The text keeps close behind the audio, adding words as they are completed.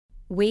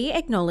We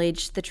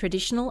acknowledge the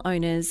traditional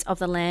owners of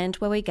the land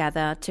where we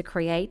gather to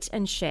create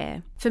and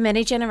share. For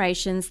many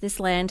generations, this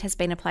land has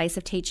been a place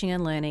of teaching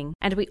and learning,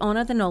 and we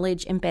honour the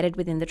knowledge embedded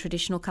within the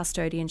traditional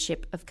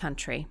custodianship of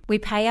country. We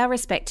pay our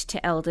respect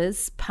to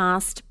elders,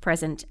 past,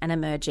 present, and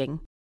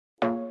emerging.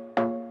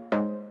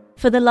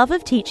 For the Love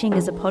of Teaching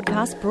is a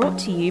podcast brought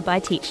to you by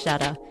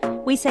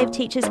TeachData. We save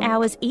teachers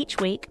hours each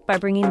week by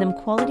bringing them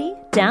quality,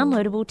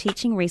 downloadable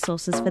teaching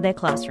resources for their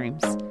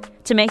classrooms.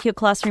 To make your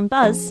classroom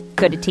buzz,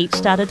 go to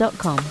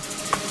teachdata.com.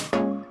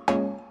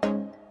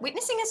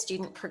 Witnessing a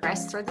student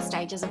progress through the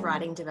stages of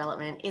writing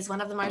development is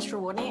one of the most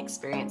rewarding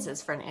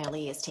experiences for an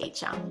early years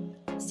teacher.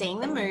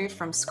 Seeing them move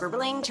from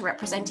scribbling to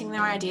representing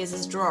their ideas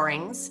as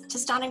drawings, to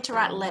starting to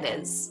write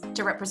letters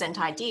to represent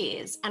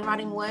ideas, and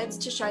writing words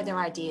to show their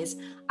ideas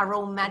are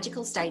all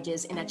magical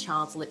stages in a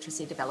child's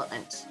literacy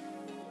development.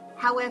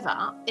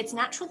 However, it's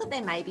natural that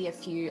there may be a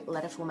few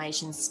letter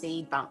formation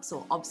speed bumps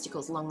or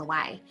obstacles along the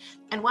way,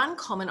 and one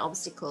common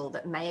obstacle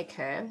that may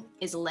occur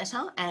is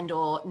letter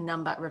and/or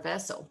number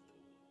reversal.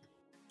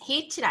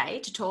 Here today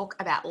to talk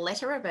about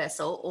letter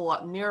reversal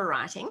or mirror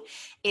writing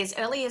is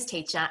early years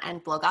teacher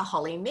and blogger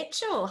Holly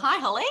Mitchell. Hi,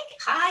 Holly.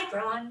 Hi,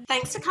 Bron.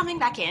 Thanks for coming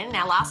back in.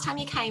 Now, last time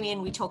you came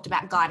in, we talked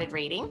about guided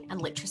reading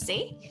and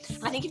literacy.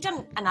 And I think you've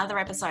done another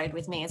episode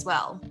with me as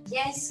well.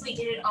 Yes, we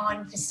did it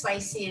on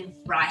persuasive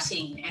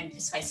writing and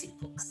persuasive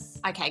books.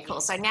 Okay, cool.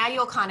 So now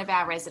you're kind of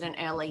our resident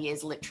early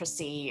years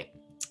literacy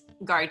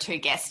go-to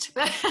guest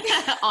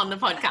on the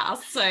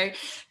podcast. So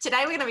today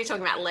we're going to be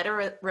talking about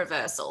letter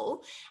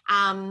reversal.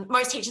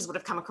 Most teachers would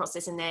have come across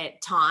this in their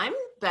time,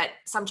 but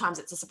sometimes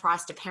it's a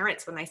surprise to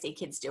parents when they see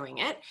kids doing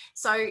it.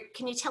 So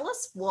can you tell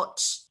us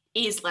what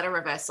is letter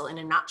reversal in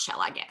a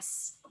nutshell, I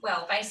guess?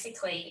 Well,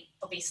 basically,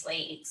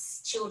 obviously,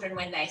 it's children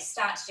when they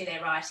start to do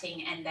their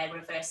writing and they're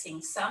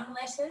reversing some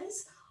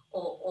letters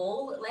or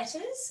all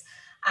letters.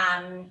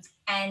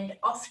 And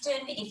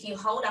often if you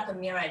hold up a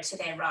mirror to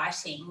their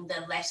writing,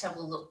 the letter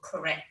will look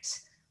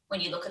correct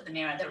when you look at the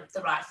mirror,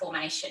 the right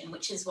formation,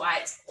 which is why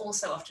it's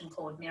also often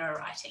called mirror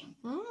writing.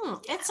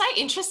 It's so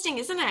interesting,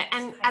 isn't it?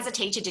 And as a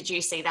teacher, did you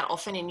see that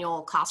often in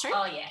your classroom?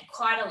 Oh yeah,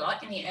 quite a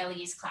lot in the early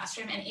years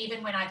classroom. And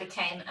even when I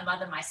became a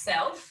mother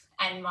myself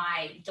and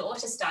my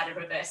daughter started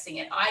reversing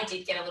it, I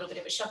did get a little bit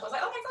of a shock. I was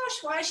like, oh my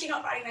gosh, why is she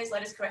not writing those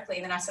letters correctly?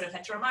 And then I sort of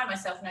had to remind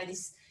myself, no,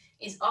 this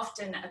is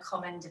often a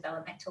common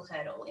developmental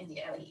hurdle in the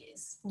early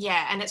years.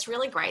 Yeah, and it's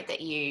really great that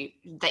you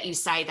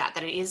say that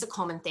it is a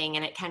common thing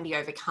and it can be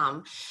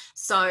overcome.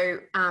 So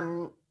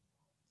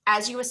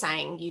as you were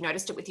saying, you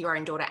noticed it with your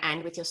own daughter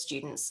and with your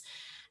students.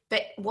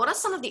 But what are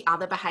some of the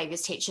other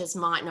behaviours teachers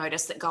might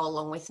notice that go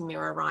along with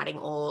mirror writing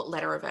or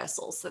letter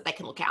reversals that they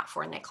can look out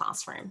for in their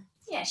classroom?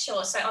 Yeah,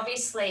 sure. So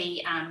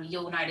obviously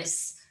you'll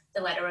notice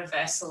the letter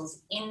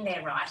reversals in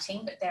their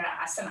writing, but there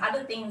are some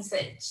other things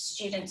that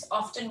students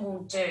often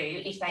will do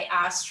if they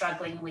are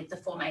struggling with the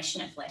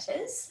formation of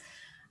letters.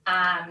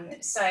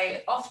 So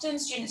often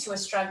students who are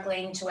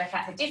struggling to work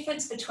out the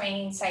difference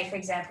between, say, for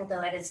example, the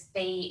letters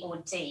B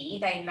or D,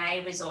 they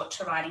may resort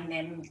to writing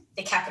them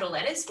the capital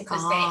letters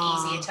because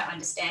they're easier to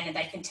understand and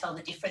they can tell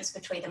the difference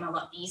between them a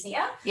lot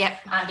easier. Yep.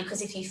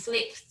 Because if you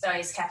flip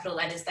those capital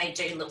letters, they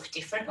do look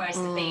different, whereas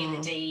the B and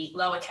the D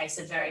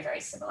lowercase are very, very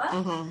similar.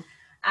 Mm-hmm.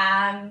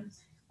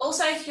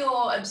 Also, if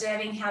you're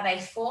observing how they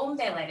form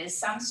their letters,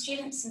 some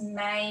students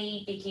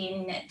may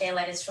begin their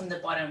letters from the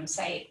bottom.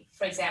 Say,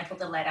 for example,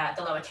 the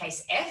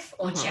lowercase f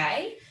or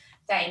J.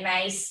 They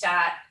may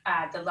start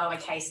the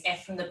lowercase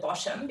f from the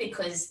bottom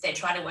because they're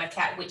trying to work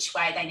out which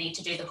way they need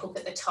to do the hook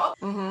at the top.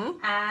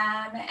 Mm-hmm.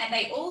 And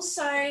they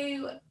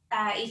also,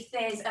 if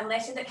there's a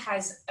letter that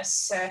has a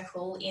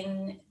circle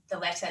in the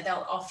letter,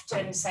 they'll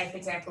often say, for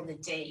example, the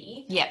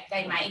D. Yep.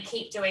 They may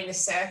keep doing the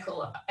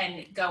circle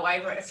and go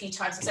over it a few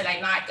times. So they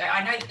might go,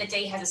 I know that the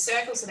D has a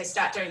circle, so they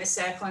start doing the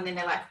circle and then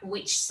they're like,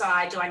 which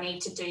side do I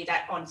need to do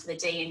that on for the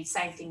D? And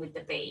same thing with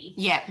the B.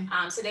 Yeah.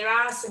 So there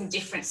are some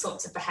different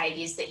sorts of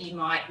behaviours that you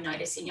might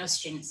notice in your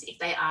students if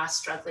they are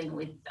struggling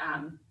with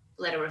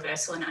letter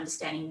reversal and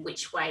understanding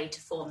which way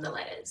to form the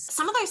letters.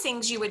 Some of those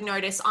things you would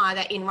notice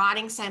either in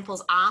writing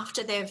samples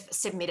after they've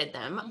submitted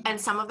them,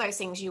 and some of those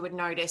things you would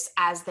notice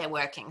as they're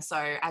working.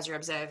 So as you're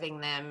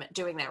observing them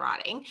doing their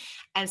writing,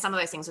 and some of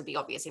those things would be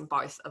obvious in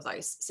both of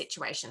those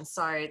situations.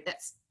 So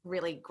that's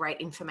really great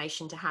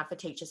information to have for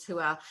teachers who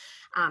are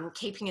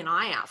keeping an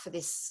eye out for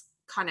this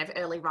kind of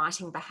early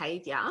writing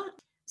behaviour.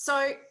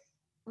 So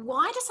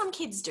why do some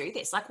kids do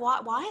this? Like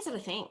why is it a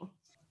thing?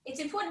 It's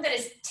important that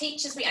as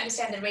teachers we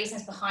understand the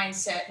reasons behind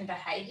certain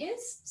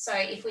behaviours. So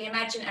if we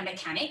imagine a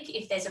mechanic,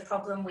 if there's a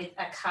problem with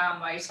a car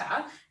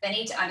motor, they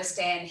need to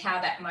understand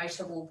how that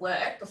motor will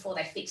work before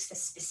they fix the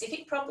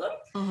specific problem.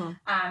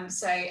 Mm-hmm.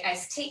 So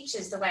as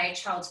teachers, the way a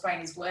child's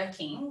brain is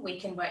working, we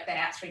can work that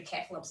out through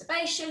careful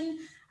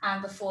observation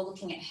before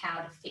looking at how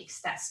to fix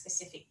that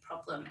specific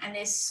problem. And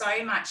there's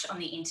so much on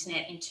the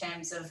internet in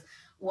terms of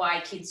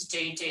why kids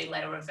do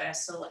letter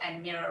reversal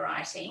and mirror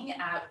writing.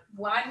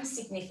 One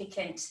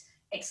significant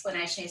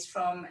explanation is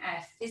from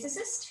a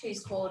physicist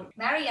who's called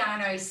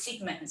Mariano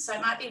Sigmund. So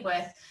it might be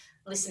worth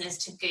listeners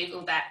to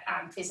Google that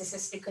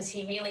physicist, because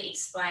he really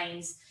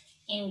explains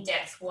in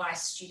depth why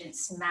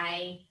students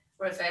may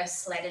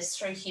reverse letters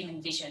through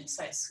human vision.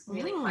 So it's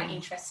really quite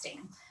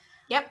interesting.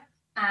 Yep.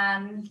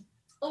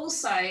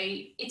 Also,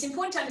 it's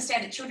important to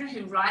understand that children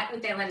who write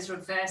with their letters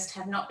reversed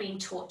have not been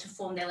taught to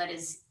form their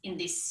letters in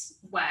this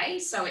way.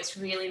 So it's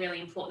really, really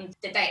important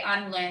that they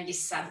unlearn this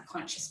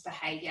subconscious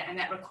behaviour, and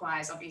that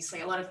requires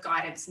obviously a lot of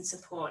guidance and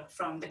support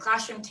from the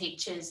classroom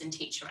teachers and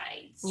teacher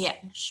aides. Yeah,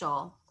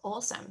 sure.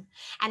 Awesome.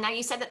 And now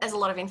you said that there's a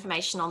lot of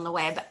information on the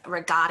web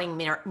regarding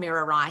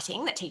mirror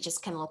writing that teachers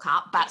can look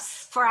up. But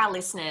Yes. for our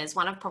listeners,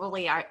 one of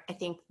probably, I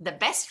think, the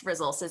best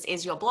resources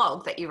is your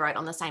blog that you wrote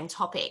on the same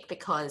topic,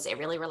 because it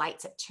really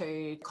relates it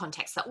to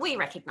context that we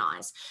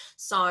recognise.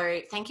 So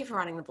thank you for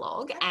writing the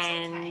blog. That's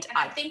And, okay. And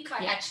I think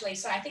I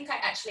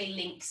actually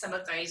link some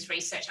of those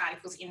research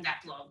articles in that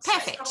blog. So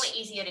Perfect. it's probably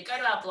easier to go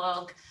to our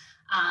blog,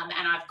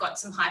 and I've got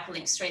some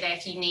hyperlinks through there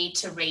if you need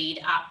to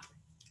read up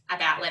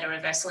about letter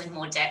reversal in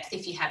more depth,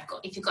 if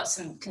you've got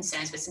some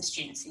concerns with some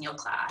students in your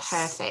class.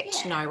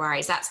 Perfect. Yeah. No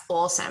worries. That's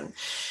awesome.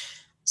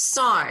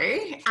 So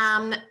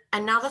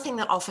another thing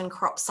that often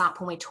crops up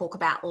when we talk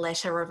about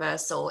letter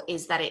reversal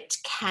is that it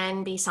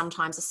can be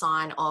sometimes a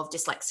sign of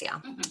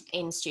dyslexia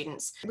in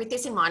students. With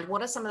this in mind,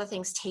 what are some of the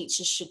things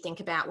teachers should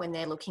think about when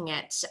they're looking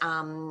at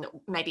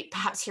maybe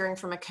perhaps hearing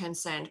from a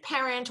concerned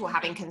parent or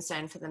having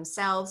concern for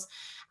themselves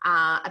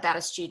about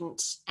a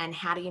student, and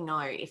how do you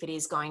know if it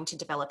is going to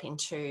develop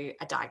into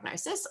a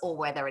diagnosis or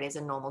whether it is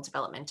a normal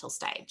developmental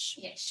stage?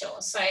 Yeah, sure.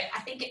 So I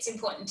think it's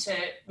important to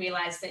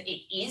realise that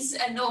it is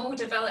a normal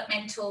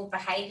developmental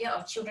behaviour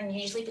of children,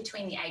 usually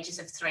between the ages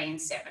of 3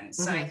 and 7.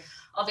 So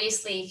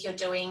obviously if you're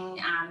doing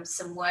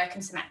some work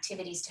and some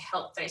activities to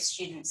help those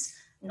students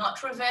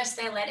not reverse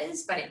their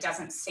letters, but it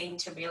doesn't seem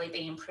to really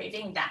be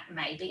improving, that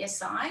may be a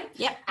sign.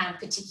 Yep.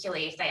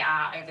 Particularly if they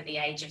are over the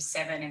age of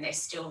 7 and they're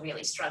still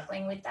really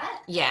struggling with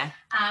that. Yeah.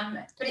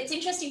 But it's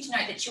interesting to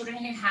note that children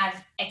who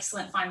have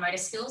excellent fine motor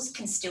skills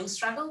can still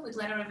struggle with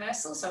letter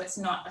reversal, so it's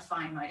not a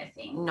fine motor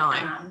thing. No.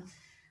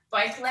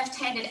 Both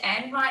left-handed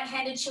and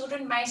right-handed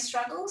children may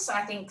struggle. So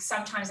I think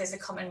sometimes there's a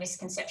common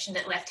misconception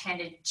that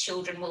left-handed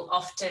children will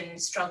often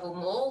struggle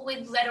more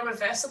with letter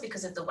reversal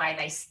because of the way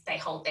they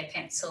hold their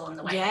pencil and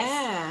the way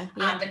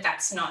but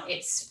that's not.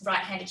 It's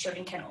right-handed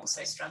children can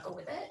also struggle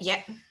with it.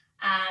 Yep.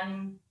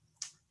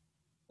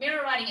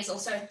 Mirror writing is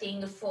also a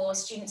thing for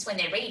students when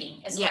they're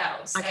reading as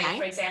well. So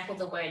for example,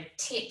 the word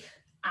tip,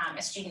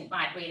 a student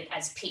might read it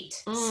as pit.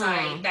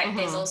 So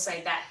there's also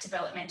that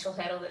developmental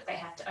hurdle that they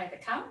have to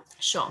overcome.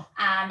 Sure.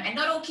 And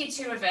not all kids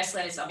who reverse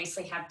letters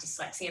obviously have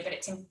dyslexia, but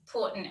it's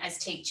important as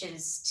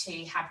teachers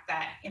to have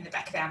that in the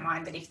back of our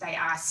mind, that if they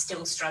are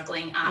still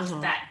struggling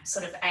after that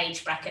sort of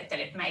age bracket,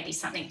 that it may be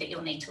something that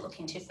you'll need to look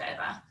into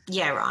further.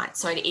 Yeah, right.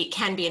 So it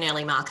can be an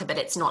early marker, but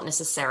it's not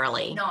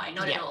necessarily. No,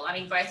 not at all. I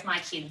mean, both my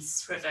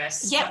kids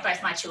reversed,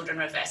 both my children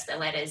reversed their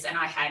letters, and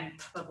I had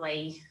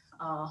probably,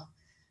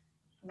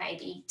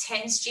 maybe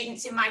 10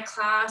 students in my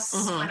class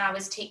when I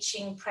was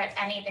teaching prep,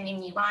 and even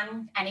in year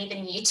 1 and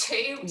even year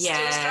 2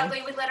 still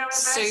struggling with letter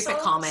reversal. Super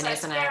common, so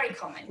isn't it? It's very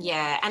common.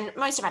 Yeah, and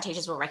most of our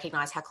teachers will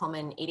recognise how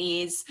common it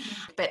is.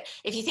 But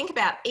if you think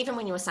about, even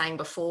when you were saying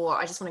before,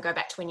 I just want to go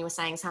back to when you were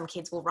saying some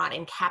kids will write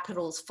in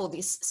capitals for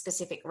this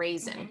specific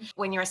reason.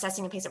 When you're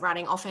assessing a piece of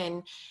writing,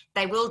 often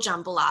they will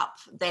jumble up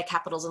their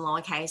capitals and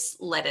lowercase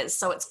letters.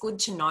 So it's good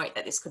to note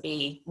that this could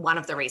be one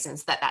of the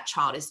reasons that that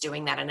child is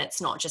doing that, and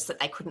it's not just that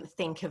they couldn't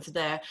think of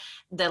the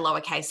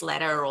lowercase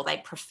letter or they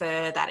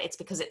prefer that. It's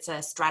because it's a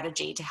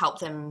strategy to help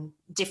them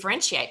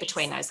differentiate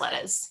between those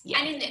letters.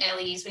 And in the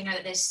early years, we know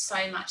that there's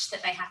so much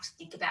that they have to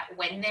think about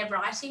when they're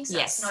writing. So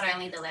it's not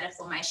only the letter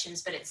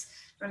formations, but it's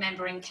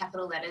remembering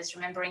capital letters,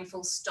 remembering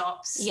full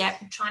stops,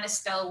 trying to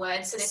spell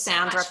words. So there's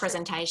sound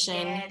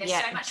representation. There's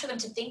so much for them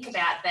to think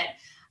about that.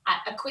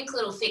 A quick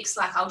little fix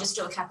like I'll just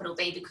do a capital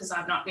B because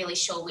I'm not really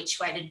sure which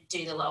way to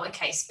do the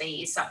lowercase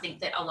b is something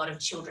that a lot of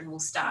children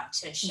will start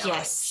to show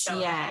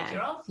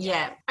behaviour of.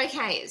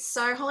 Okay,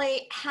 so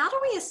Holly, how do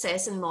we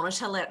assess and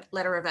monitor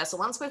letter reversal?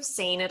 Once we've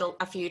seen it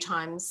a few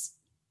times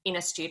in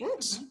a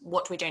student,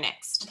 what do we do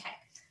next?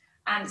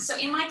 Okay, so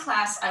in my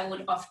class I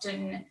would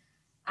often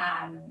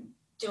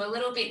do a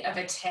little bit of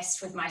a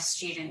test with my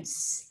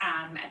students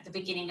at the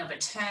beginning of a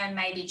term,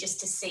 maybe just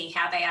to see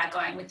how they are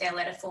going with their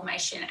letter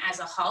formation as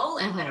a whole,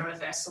 and letter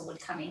reversal would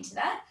come into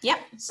that.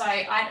 So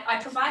I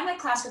provide my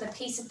class with a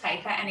piece of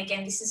paper, and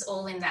again, this is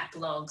all in that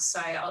blog,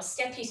 so I'll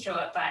step you through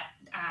it, but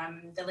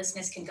the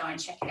listeners can go and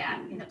check it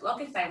out in the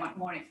blog if they want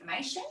more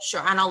information.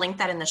 Sure, and I'll link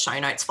that in the show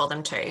notes for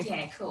them too.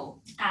 Yeah,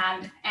 cool.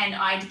 And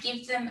I'd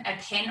give them a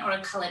pen or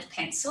a coloured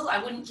pencil.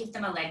 I wouldn't give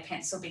them a lead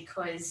pencil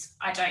because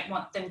I don't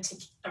want them to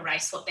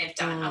erase what they've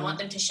done. I want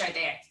them to show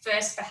their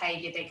first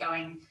behaviour,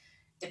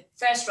 the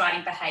first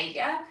writing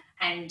behaviour,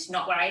 and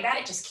not worry about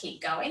it, just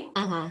keep going.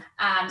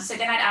 So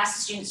then I'd ask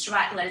the students to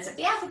write the letters of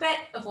the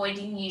alphabet,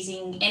 avoiding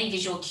using any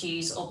visual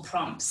cues or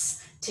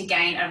prompts to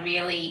gain a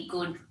really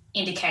good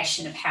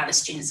indication of how the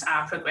students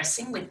are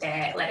progressing with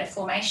their letter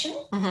formation.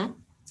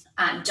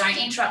 Don't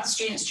interrupt the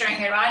students during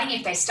their writing.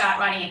 If they start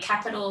writing a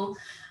capital,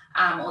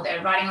 or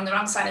they're writing on the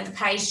wrong side of the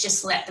page,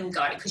 just let them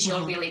go, because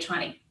you're really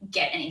trying to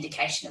get an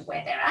indication of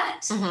where they're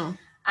at.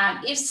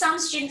 If some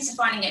students are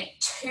finding it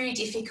too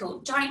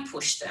difficult, don't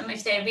push them.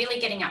 If they're really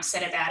getting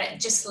upset about it,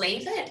 just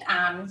leave it,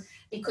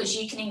 because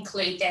you can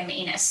include them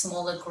in a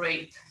smaller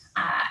group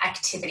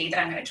activity that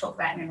I'm going to talk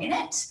about in a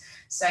minute.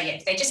 So yeah,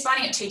 if they're just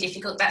finding it too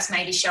difficult, that's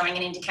maybe showing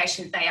an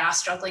indication that they are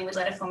struggling with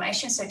letter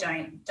formation. So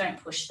don't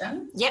push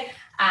them. Yep.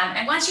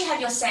 And once you have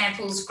your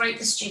samples, group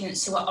the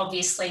students who are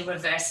obviously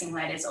reversing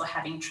letters or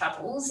having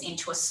troubles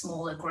into a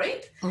smaller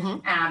group.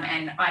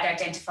 And I'd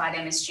identify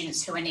them as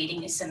students who are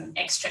needing some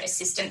extra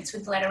assistance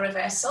with letter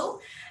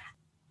reversal.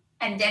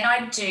 And then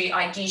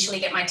I'd usually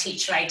get my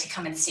teacher aide to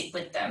come and sit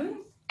with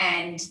them,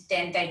 and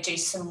then they do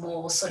some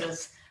more sort of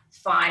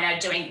finer,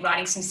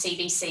 writing some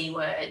CVC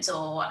words,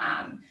 or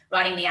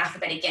writing the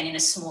alphabet again in a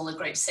smaller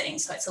group setting,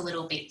 so it's a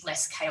little bit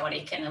less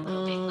chaotic and a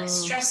little bit less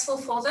stressful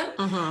for them.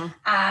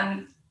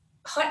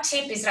 Hot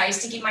tip is that I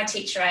used to give my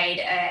teacher aide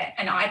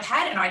an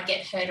iPad, and I'd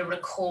get her to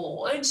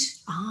record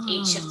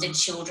each of the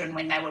children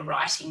when they were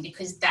writing,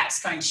 because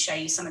that's going to show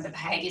you some of the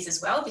behaviours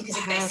as well, because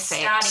if they're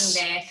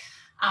starting their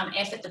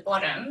F at the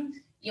bottom,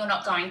 you're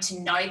not going to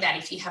know that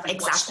if you haven't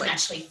watched them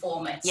actually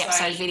form it. Yeah,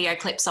 so video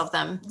clips of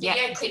them.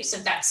 Video clips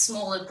of that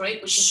smaller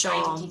group, which is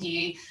going to give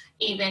you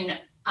even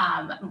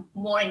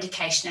more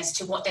indication as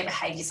to what their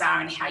behaviours are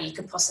and how you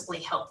could possibly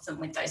help them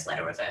with those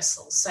letter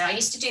reversals. So I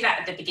used to do that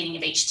at the beginning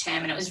of each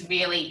term, and it was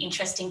really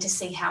interesting to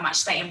see how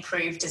much they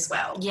improved as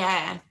well.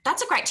 Yeah,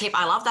 that's a great tip.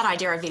 I love that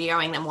idea of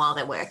videoing them while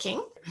they're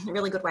working. A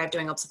really good way of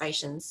doing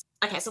observations.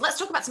 Okay, so let's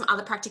talk about some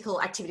other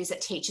practical activities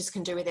that teachers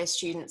can do with their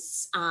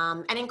students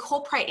and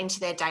incorporate into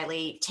their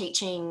daily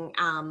teaching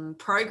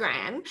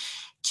program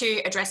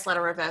to address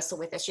letter reversal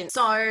with their students.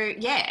 So,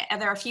 yeah, are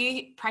there a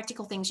few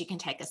practical things you can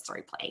take us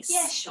through, please?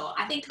 Yeah, sure.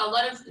 I think a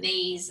lot of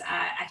these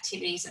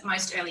activities that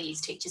most early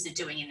years teachers are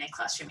doing in their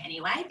classroom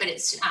anyway, but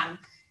it's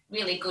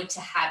really good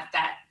to have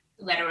that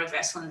letter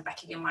reversal in the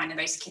back of your mind of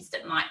those kids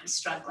that might be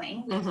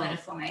struggling with letter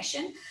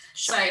formation.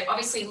 Sure. So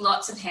obviously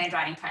lots of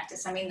handwriting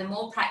practice. I mean, the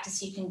more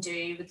practice you can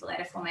do with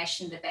letter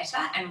formation, the better,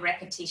 and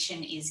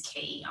repetition is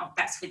key.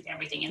 That's with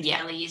everything in the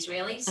early years,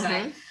 really. So,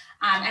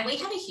 and we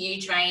have a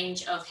huge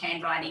range of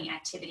handwriting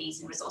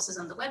activities and resources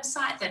on the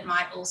website that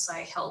might also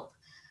help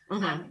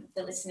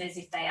the listeners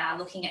if they are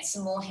looking at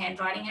some more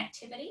handwriting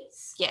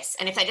activities. Yes,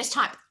 and if they just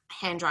type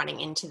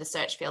handwriting into the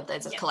search field,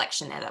 there's a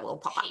collection there that will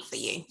pop up for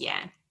you. Yeah.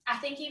 I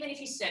think even if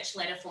you search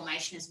letter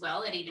formation as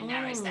well, it even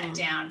narrows that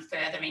down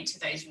further into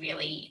those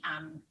really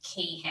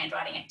key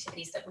handwriting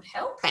activities that would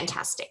help.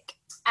 Fantastic.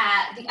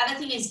 The other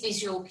thing is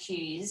visual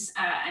cues,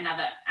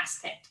 another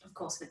aspect, of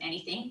course, with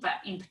anything, but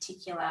in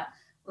particular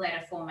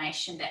letter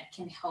formation that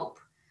can help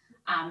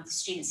the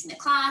students in the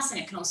class, and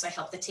it can also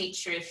help the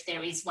teacher if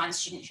there is one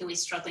student who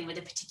is struggling with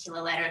a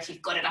particular letter. If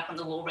you've got it up on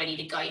the wall ready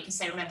to go, you can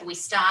say, remember, we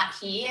start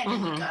here and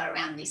then we go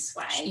around this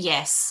way.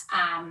 Yes.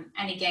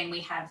 And again, we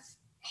have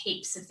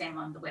heaps of them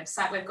on the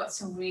website. We've got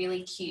some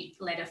really cute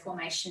letter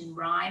formation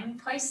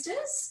rhyme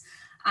posters,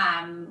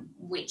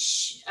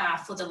 which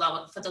for the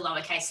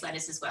lowercase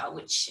letters as well,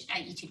 which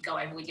you could go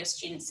over with your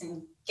students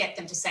and get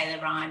them to say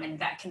the rhyme, and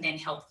that can then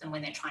help them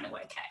when they're trying to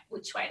work out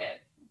which way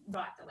to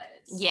write the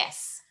letters.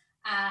 Yes.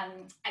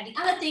 And the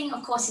other thing,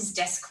 of course, is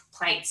desk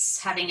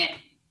plates, having it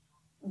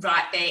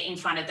right there in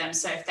front of them.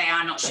 So if they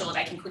are not sure,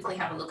 they can quickly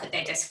have a look at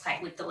their desk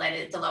plate with the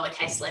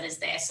lowercase letters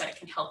there, so it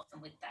can help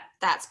them with that.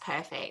 That's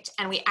perfect.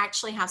 And we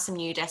actually have some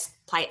new desk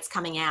plates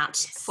coming out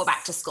for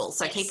back to school.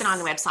 So keep an eye on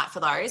the website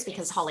for those,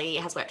 because Holly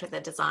has worked with a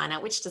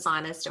designer. Which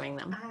designer is doing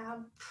them?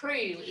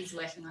 Prue is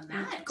working on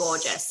that.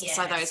 Gorgeous. Yes.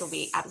 So those will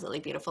be absolutely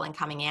beautiful and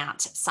coming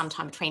out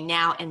sometime between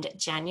now and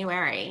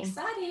January.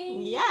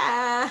 Exciting.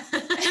 Yeah.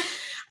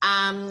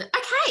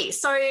 Okay,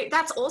 so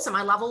that's awesome.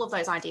 I love all of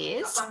those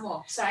ideas. Got one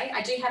more. Sorry,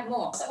 I do have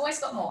more. So I've always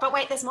got more. But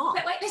wait, there's more.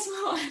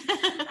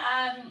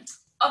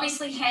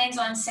 Obviously,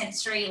 hands-on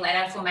sensory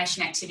letter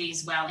formation activity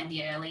as well in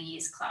the early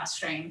years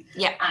classroom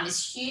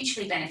is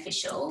hugely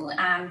beneficial.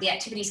 The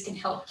activities can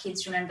help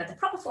kids remember the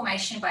proper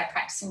formation by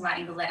practicing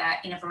writing the letter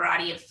in a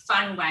variety of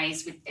fun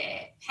ways with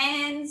their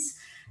hands.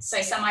 So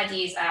some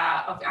ideas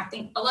are, I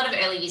think a lot of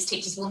early years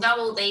teachers will know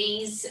all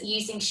these,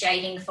 using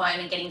shaving foam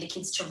and getting the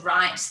kids to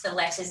write the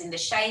letters in the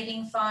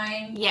shaving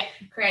foam. Yep.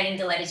 Creating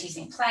the letters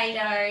using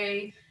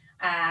Play-Doh.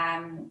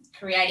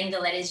 Creating the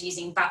letters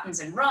using buttons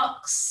and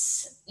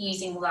rocks,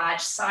 using large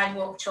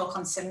sidewalk chalk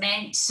on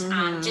cement,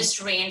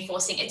 just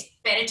reinforcing. It's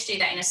better to do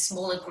that in a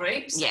smaller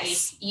group. So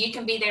if you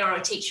can be there or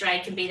a teacher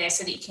aide can be there,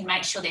 so that you can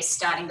make sure they're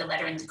starting the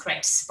letter in the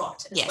correct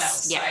spot as well.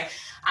 So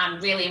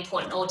really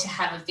important, or to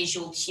have a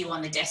visual cue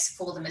on the desk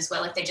for them as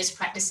well. If they're just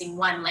practicing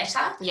one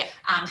letter,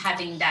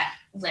 having that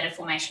letter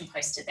formation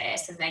poster there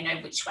so they know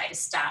which way to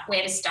start,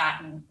 where to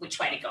start and which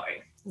way to go.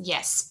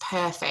 Yes,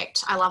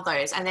 perfect. I love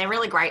those. And they're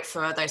really great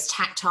for those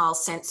tactile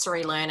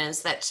sensory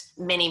learners that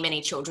many, many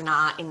children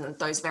are in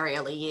those very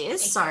early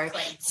years.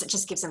 Exactly. So it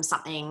just gives them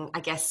something, I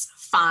guess,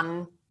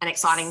 fun and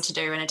exciting to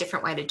do and a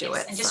different way to do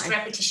it. And just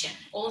repetition.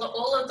 All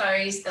of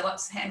those, the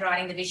lots of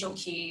handwriting, the visual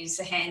cues,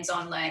 the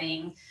hands-on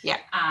learning. Yeah.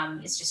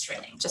 It's just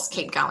really important. Just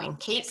keep going.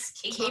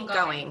 Keep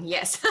going.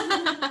 Yes.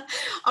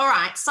 All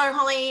right. So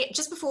Holly,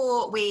 just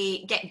before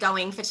we get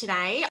going for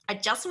today, I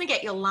just want to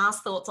get your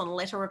last thoughts on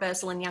letter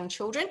reversal in young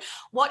children.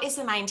 What is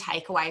the main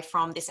takeaway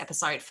from this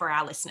episode for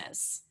our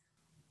listeners?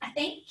 I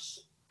think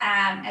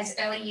as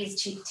early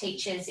years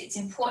teachers, it's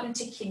important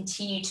to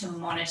continue to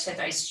monitor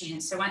those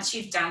students. So once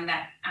you've done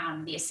that,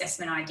 the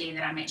assessment idea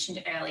that I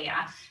mentioned earlier,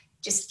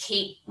 just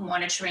keep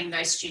monitoring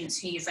those students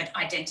who you've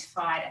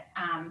identified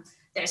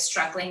that are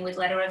struggling with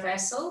letter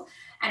reversal.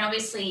 And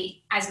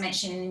obviously, as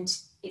mentioned,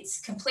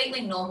 it's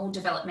completely normal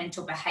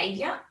developmental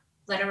behaviour,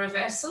 letter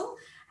reversal,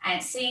 and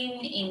it's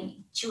seen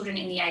in children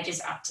in the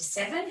ages up to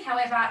 7.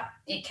 However,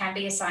 it can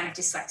be a sign of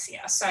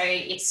dyslexia. So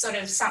it's sort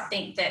of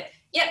something that,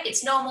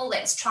 it's normal.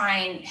 Let's try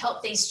and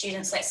help these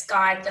students. Let's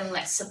guide them.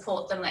 Let's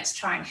support them. Let's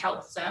try and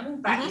help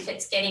them. But if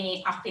it's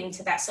getting up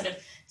into that sort of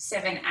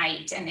 7,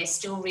 8 and they're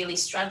still really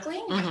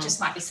struggling, it just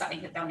might be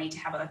something that they'll need to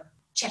have a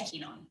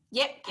check-in on.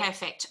 Yep,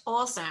 perfect.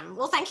 Awesome.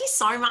 Well, thank you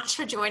so much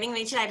for joining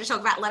me today to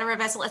talk about letter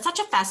reversal. It's such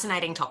a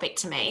fascinating topic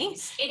to me.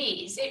 It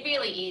is. It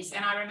really is.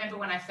 And I remember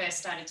when I first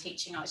started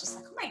teaching, I was just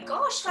like, oh my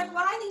gosh, like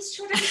why are these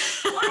children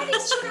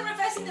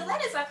reversing the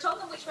letters? I've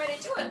told them which way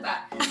to do it,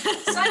 but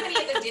so many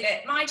of them did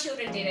it. My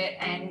children did it,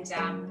 and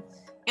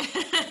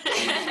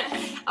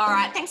all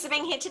right. Thanks for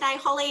being here today,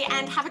 Holly,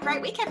 and have a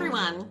great week,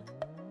 everyone.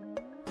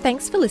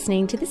 Thanks for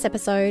listening to this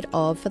episode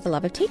of For the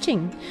Love of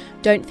Teaching.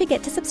 Don't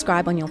forget to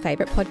subscribe on your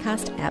favourite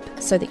podcast app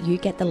so that you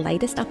get the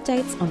latest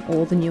updates on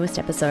all the newest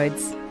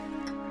episodes.